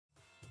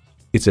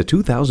It's a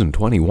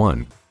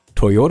 2021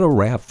 Toyota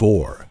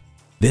RAV4.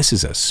 This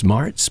is a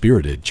smart,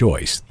 spirited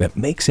choice that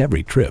makes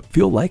every trip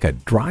feel like a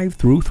drive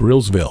through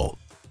Thrillsville.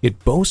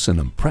 It boasts an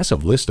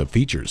impressive list of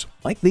features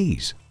like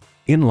these: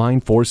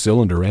 inline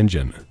 4-cylinder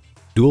engine,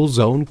 dual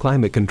zone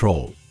climate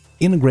control,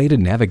 integrated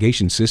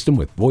navigation system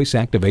with voice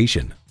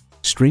activation,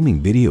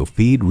 streaming video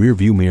feed rear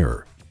view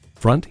mirror,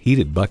 front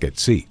heated bucket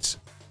seats,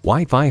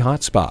 Wi-Fi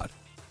hotspot,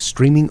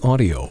 streaming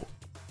audio,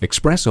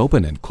 express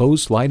open and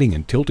close sliding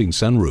and tilting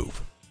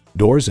sunroof,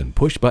 doors and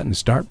push-button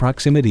start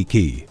proximity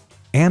key,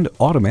 and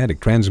automatic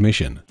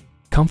transmission.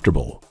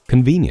 Comfortable,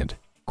 convenient,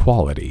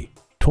 quality.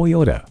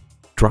 Toyota.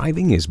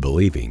 Driving is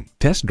believing.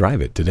 Test drive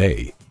it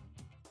today.